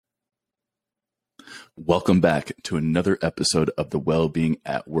Welcome back to another episode of the Wellbeing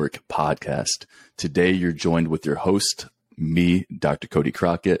at Work podcast. Today, you're joined with your host, me, Dr. Cody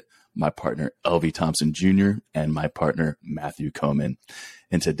Crockett, my partner, LV Thompson Jr., and my partner, Matthew Coman.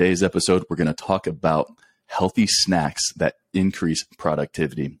 In today's episode, we're going to talk about healthy snacks that increase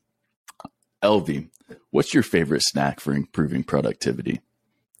productivity. LV, what's your favorite snack for improving productivity?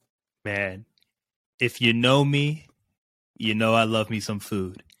 Man, if you know me, you know I love me some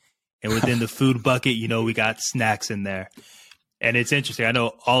food. And within the food bucket, you know, we got snacks in there. And it's interesting. I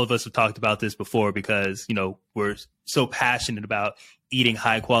know all of us have talked about this before because, you know, we're so passionate about eating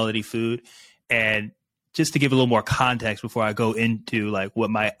high quality food. And just to give a little more context before I go into like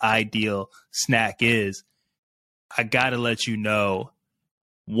what my ideal snack is, I got to let you know,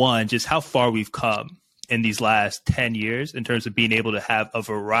 one, just how far we've come in these last 10 years in terms of being able to have a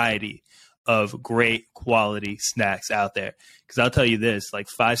variety of great quality snacks out there. Because I'll tell you this, like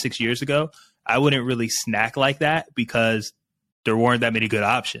 5-6 years ago, I wouldn't really snack like that because there weren't that many good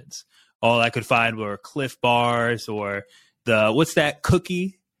options. All I could find were Cliff Bars or what's that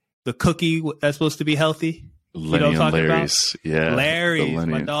cookie? The cookie that's supposed to be healthy? Lenny, you know what I'm talking about? Yeah. Larry,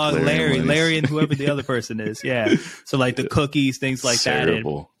 my dog Larry and whoever the other person is. Yeah. So like the cookies, things like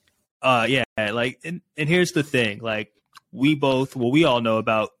Cerebral. that. And, like, and here's the thing, like we all know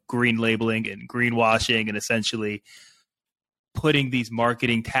about green labeling and greenwashing and essentially putting these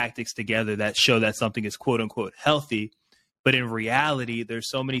marketing tactics together that show that something is quote unquote healthy. But in reality, there's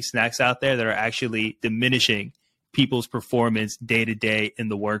so many snacks out there that are actually diminishing people's performance day to day in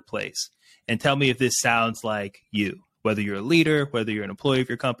the workplace. And tell me if this sounds like you, whether you're a leader, whether you're an employee of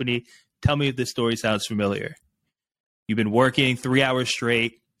your company, tell me if this story sounds familiar. You've been working 3 hours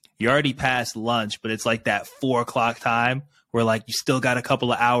straight. You already passed lunch, but it's like that 4 o'clock time where like you still got a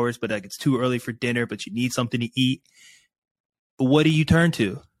couple of hours, but like it's too early for dinner, but you need something to eat. What do you turn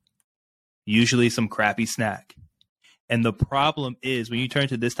to? Usually some crappy snack. And the problem is when you turn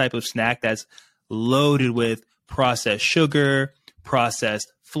to this type of snack that's loaded with processed sugar,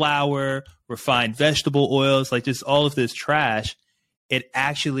 processed flour, refined vegetable oils, like just all of this trash, it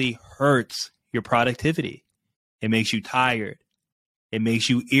actually hurts your productivity. It makes you tired. It makes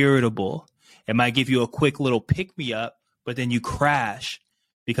you irritable. It might give you a quick little pick-me-up, but then you crash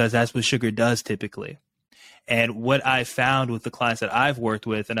because that's what sugar does typically. And what I found with the clients that I've worked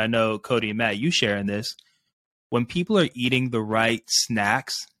with, and I know Cody and Matt, you sharing this, when people are eating the right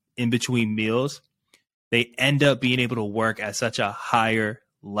snacks in between meals, they end up being able to work at such a higher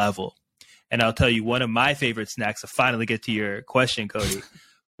level. And I'll tell you, one of my favorite snacks, to finally get to your question, Cody,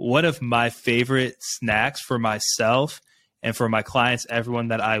 one of my favorite snacks for myself and for my clients, everyone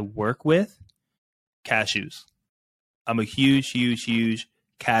that I work with, cashews. I'm a huge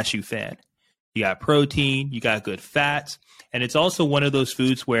cashew fan. You got protein, you got good fats, and it's also one of those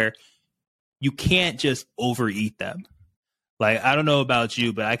foods where you can't just overeat them. Like, I don't know about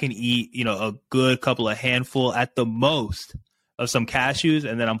you, but I can eat, a good couple of handful at the most of some cashews,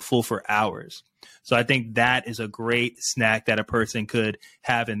 and then I'm full for hours. So I think that is a great snack that a person could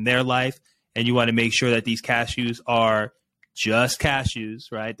have in their life. And you want to make sure that these cashews are just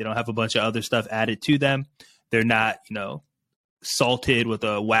cashews, right? They don't have a bunch of other stuff added to them. They're not, salted with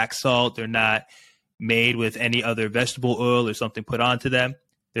a wax salt. They're not made with any other vegetable oil or something put onto them.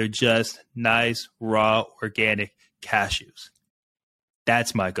 They're just nice, raw, organic cashews.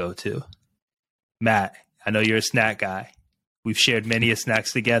 That's my go-to. Matt, I know you're a snack guy. We've shared many a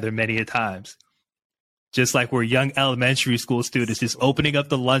snacks together many a times. Just like we're young elementary school students just opening up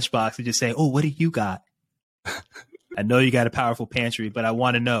the lunchbox and just saying, oh, what do you got? I know you got a powerful pantry, but I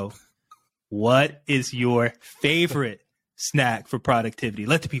want to know, what is your favorite snack for productivity?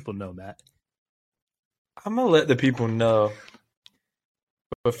 Let the people know, Matt. I'm going to let the people know.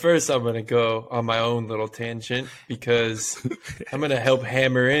 But first, I'm going to go on my own little tangent because I'm going to help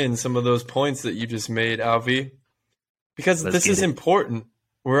hammer in some of those points that you just made, Alfie. Because this is important.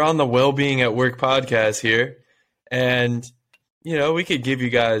 We're on the Wellbeing at Work podcast here. And, we could give you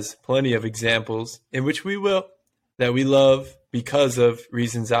guys plenty of examples in which we will, that we love because of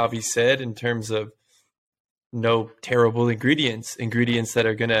reasons Alfie said in terms of no terrible ingredients that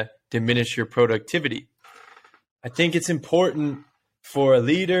are going to diminish your productivity. I think it's important for a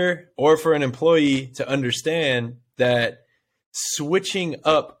leader or for an employee to understand that switching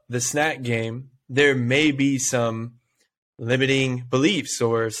up the snack game, there may be some limiting beliefs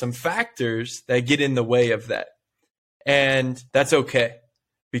or some factors that get in the way of that. And that's okay,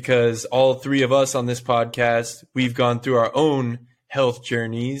 because all three of us on this podcast, we've gone through our own health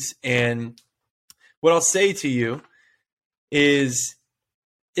journeys. And what I'll say to you is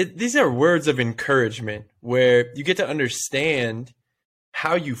these are words of encouragement where you get to understand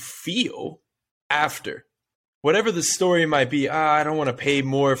how you feel after. Whatever the story might be, I don't want to pay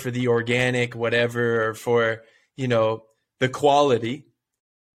more for the organic whatever or for, the quality.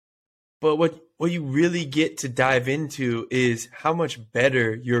 But what you really get to dive into is how much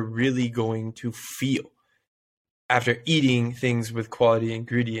better you're really going to feel after eating things with quality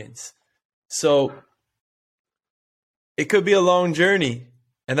ingredients. So it could be a long journey,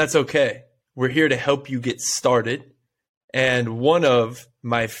 and that's okay. We're here to help you get started. And one of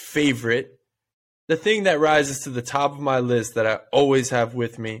my favorite, the thing that rises to the top of my list that I always have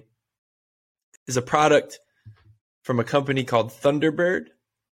with me, is a product from a company called Thunderbird.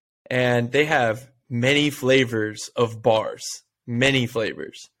 And they have many flavors of bars, many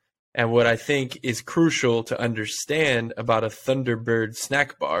flavors. And what I think is crucial to understand about a Thunderbird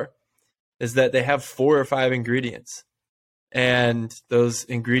snack bar is that they have 4 or 5 ingredients. And those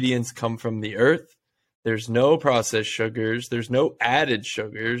ingredients come from the earth. There's no processed sugars. There's no added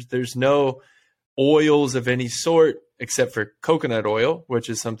sugars. There's no oils of any sort except for coconut oil, which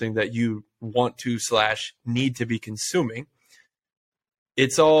is something that you want to / need to be consuming.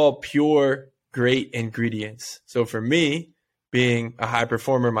 It's all pure, great ingredients. So for me, being a high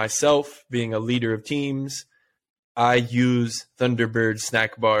performer myself, being a leader of teams, I use Thunderbird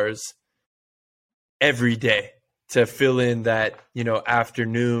snack bars every day to fill in that,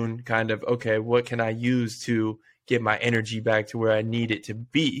 afternoon kind of, okay, what can I use to get my energy back to where I need it to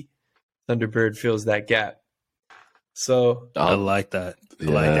be? Thunderbird fills that gap. So I like that. I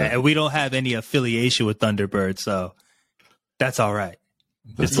like that. And we don't have any affiliation with Thunderbird, so that's all right.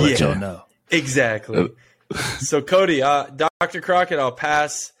 Just to let y'all know. Exactly. So Cody, Dr. Crockett, I'll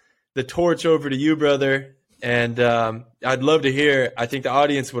pass the torch over to you, brother. And I'd love to hear, I think the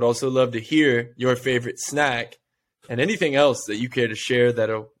audience would also love to hear your favorite snack and anything else that you care to share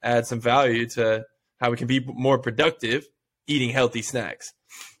that'll add some value to how we can be more productive eating healthy snacks.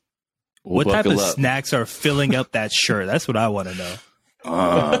 What type of snacks are filling up that shirt? That's what I want to know.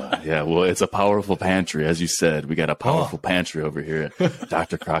 Yeah, well, it's a powerful pantry. As you said, we got a powerful pantry over here at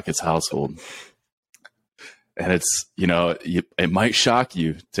Dr. Crockett's household. And it's, it might shock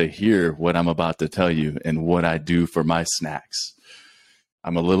you to hear what I'm about to tell you and what I do for my snacks.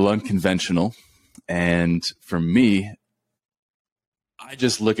 I'm a little unconventional. And for me, I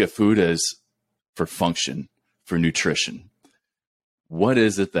just look at food as for function, for nutrition. What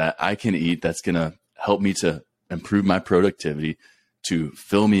is it that I can eat that's going to help me to improve my productivity, to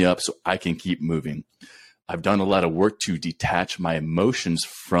fill me up so I can keep moving? I've done a lot of work to detach my emotions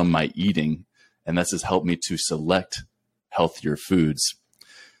from my eating, and this has helped me to select healthier foods.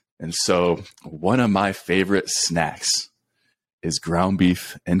 And so one of my favorite snacks is ground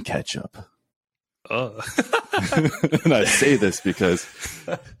beef and ketchup. Oh. And I say this because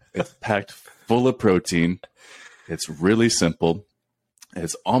it's packed full of protein. It's really simple.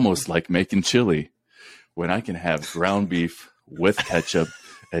 It's almost like making chili. When I can have ground beef with ketchup,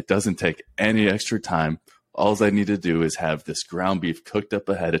 it doesn't take any extra time. All I need to do is have this ground beef cooked up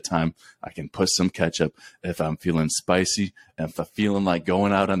ahead of time. I can put some ketchup. If I'm feeling spicy, and if I'm feeling like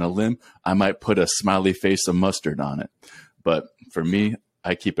going out on a limb, I might put a smiley face of mustard on it. But for me,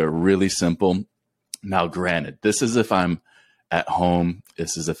 I keep it really simple. Now, granted, this is if I'm at home.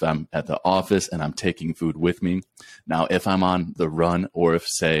 This is if I'm at the office and I'm taking food with me. Now, if I'm on the run, or if,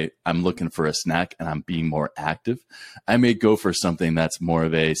 say, I'm looking for a snack and I'm being more active, I may go for something that's more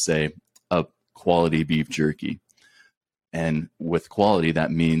of a, say, a quality beef jerky. And with quality,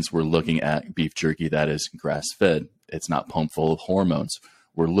 that means we're looking at beef jerky that is grass-fed. It's not pumped full of hormones.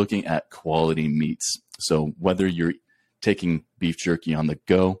 We're looking at quality meats. So whether you're taking beef jerky on the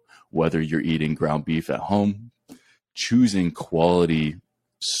go, whether you're eating ground beef at home, choosing quality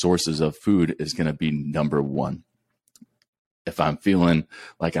sources of food is going to be number one. If I'm feeling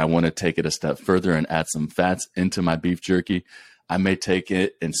like I want to take it a step further and add some fats into my beef jerky, I may take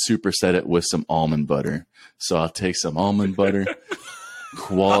it and superset it with some almond butter. So I'll take some almond butter,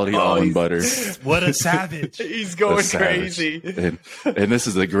 quality almond butter. What a savage. He's going crazy. And this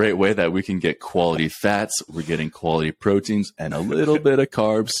is a great way that we can get quality fats. We're getting quality proteins and a little bit of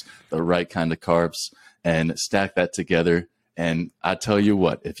carbs, the right kind of carbs, and stack that together. And I tell you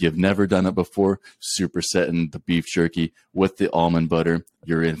what, if you've never done it before, supersetting the beef jerky with the almond butter,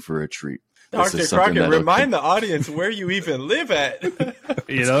 you're in for a treat. Dr. Crockett, remind the audience where you even live at.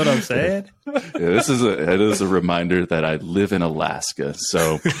 You know what I'm saying? Yeah, it is a reminder that I live in Alaska.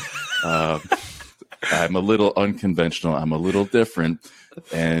 So I'm a little unconventional. I'm a little different.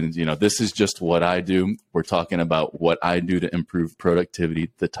 And, this is just what I do. We're talking about what I do to improve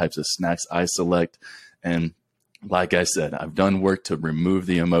productivity, the types of snacks I select. And like I said, I've done work to remove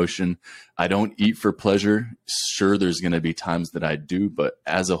the emotion. I don't eat for pleasure. Sure, there's going to be times that I do, but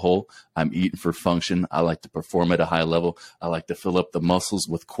as a whole, I'm eating for function. I like to perform at a high level. I like to fill up the muscles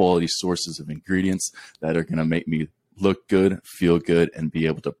with quality sources of ingredients that are going to make me look good, feel good, and be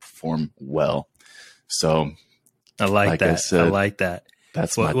able to perform well. So I like that. I like that.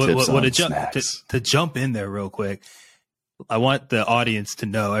 That's my tips on snacks. To jump in there real quick, I want the audience to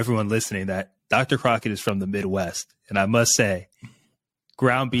know, everyone listening, that Dr. Crockett is from the Midwest. And I must say,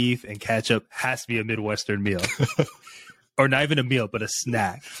 ground beef and ketchup has to be a Midwestern meal. Or not even a meal, but a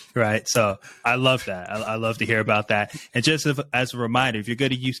snack, right? So I love that. I love to hear about that. And just as a reminder, if you're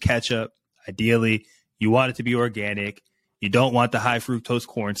going to use ketchup, ideally, you want it to be organic. You don't want the high fructose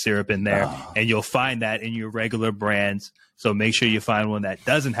corn syrup in there. And you'll find that in your regular brands. So make sure you find one that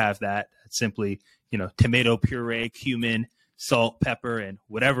doesn't have that. It's simply, tomato puree, cumin, salt, pepper, and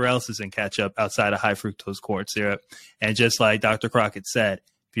whatever else is in ketchup outside of high fructose corn syrup. And just like Dr. Crockett said,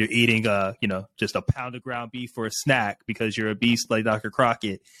 if you're eating, just a pound of ground beef for a snack because you're a beast like Dr.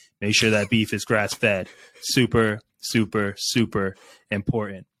 Crockett, make sure that beef is grass-fed. Super, super, super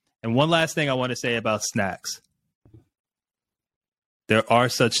important. And one last thing I want to say about snacks. There are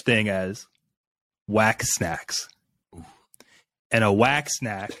such thing as whack snacks. And a whack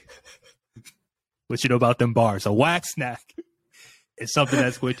snack, what you know about them bars, a whack snack is something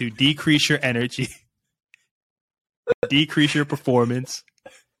that's going to decrease your energy, decrease your performance.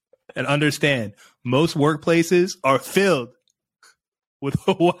 And understand, most workplaces are filled with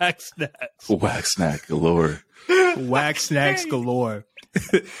whack snacks. Whack snack galore. Whack snacks galore.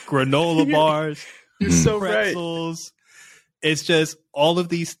 Granola bars. You're so pretzels. Right. It's just all of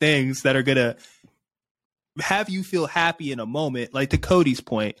these things that are going to have you feel happy in a moment. Like to Cody's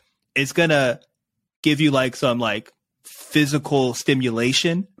point, it's going to give you some physical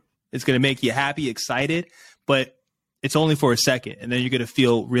stimulation. It's going to make you happy, excited, but it's only for a second. And then you're going to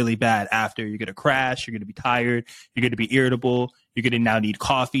feel really bad after. You're going to crash. You're going to be tired. You're going to be irritable. You're going to now need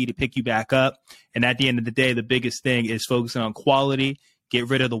coffee to pick you back up. And at the end of the day, the biggest thing is focusing on quality. Get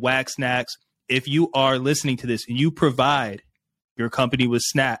rid of the whack snacks. If you are listening to this and you provide your company with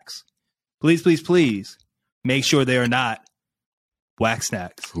snacks, please, please, please make sure they are not whack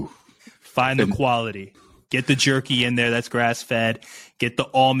snacks. Ooh. Find the quality. Get the jerky in there that's grass-fed. Get the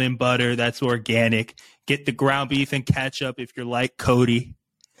almond butter that's organic. Get the ground beef and ketchup if you're like Cody,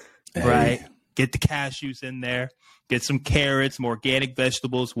 right? Get the cashews in there. Get some carrots, some organic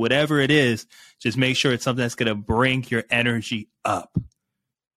vegetables, whatever it is. Just make sure it's something that's going to bring your energy up.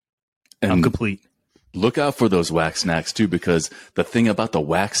 And I'm complete. Look out for those whack snacks too, because the thing about the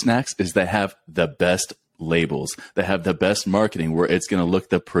whack snacks is they have the best labels. They have the best marketing where it's going to look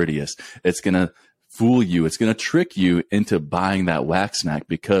the prettiest. It's going to fool you. It's going to trick you into buying that whack snack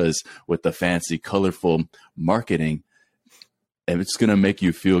because with the fancy, colorful marketing, it's going to make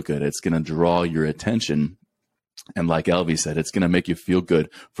you feel good. It's going to draw your attention. And like Elvie said, it's going to make you feel good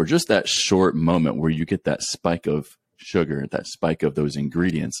for just that short moment where you get that spike of sugar, that spike of those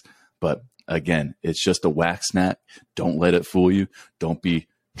ingredients. But again, it's just a whack snack. Don't let it fool you. Don't be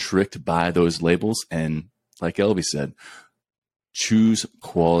tricked by those labels. And like Elvie said, choose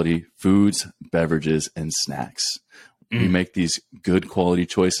quality foods, beverages, and snacks. We make these good quality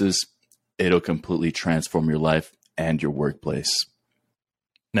choices. It'll completely transform your life and your workplace.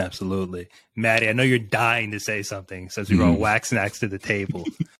 Absolutely. Maddie, I know you're dying to say something since we brought whack snacks to the table.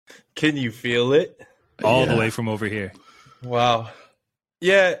 Can you feel it? All the way from over here. Wow.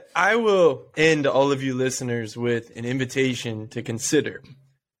 Yeah, I will end all of you listeners with an invitation to consider.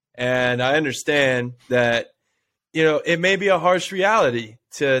 And I understand that it may be a harsh reality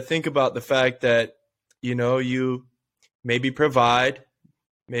to think about the fact that, you maybe provide,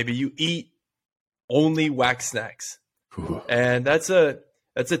 maybe you eat only whack snacks. Ooh. And that's a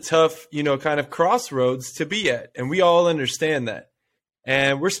tough, kind of crossroads to be at. And we all understand that.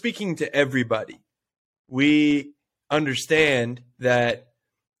 And we're speaking to everybody. We understand that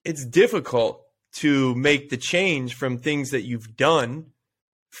it's difficult to make the change from things that you've done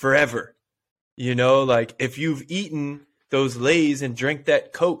forever. If you've eaten those Lay's and drank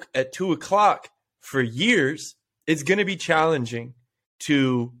that Coke at 2:00 for years, it's going to be challenging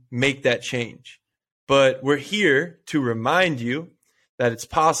to make that change. But we're here to remind you that it's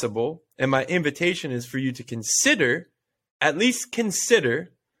possible. And my invitation is for you to at least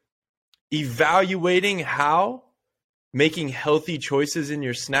consider evaluating how making healthy choices in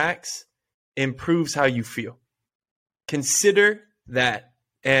your snacks improves how you feel. Consider that.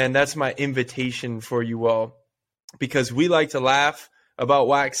 And that's my invitation for you all, because we like to laugh about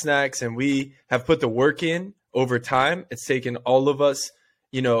whack snacks and we have put the work in over time. It's taken all of us,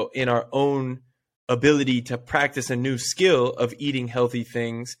 in our own ability to practice a new skill of eating healthy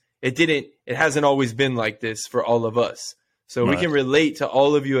things, it hasn't always been like this for all of us. So we can relate to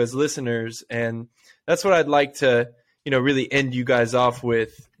all of you as listeners. And that's what I'd like to, really end you guys off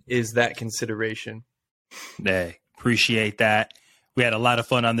with, is that consideration. Hey, appreciate that. We had a lot of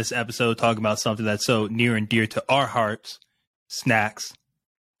fun on this episode talking about something that's so near and dear to our hearts: snacks,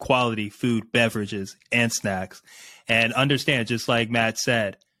 quality food, beverages, and snacks. And understand, just like Matt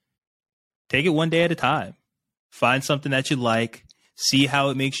said, take it one day at a time. Find something that you like, see how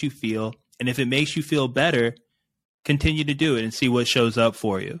it makes you feel. And if it makes you feel better, continue to do it and see what shows up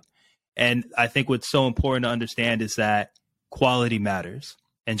for you. And I think what's so important to understand is that quality matters.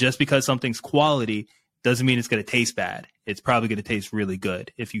 And just because something's quality doesn't mean it's going to taste bad. It's probably going to taste really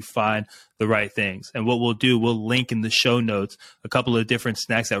good if you find the right things. And what we'll do, we'll link in the show notes a couple of different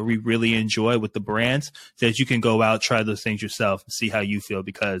snacks that we really enjoy with the brands, so that you can go out, try those things yourself and see how you feel,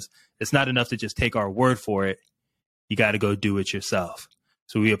 because it's not enough to just take our word for it. You got to go do it yourself.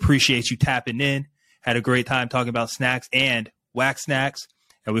 So we appreciate you tapping in. Had a great time talking about snacks and wax snacks.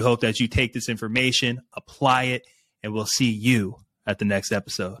 And we hope that you take this information, apply it, and we'll see you at the next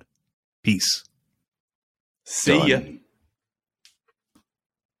episode. Peace. See ya.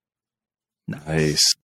 Nice.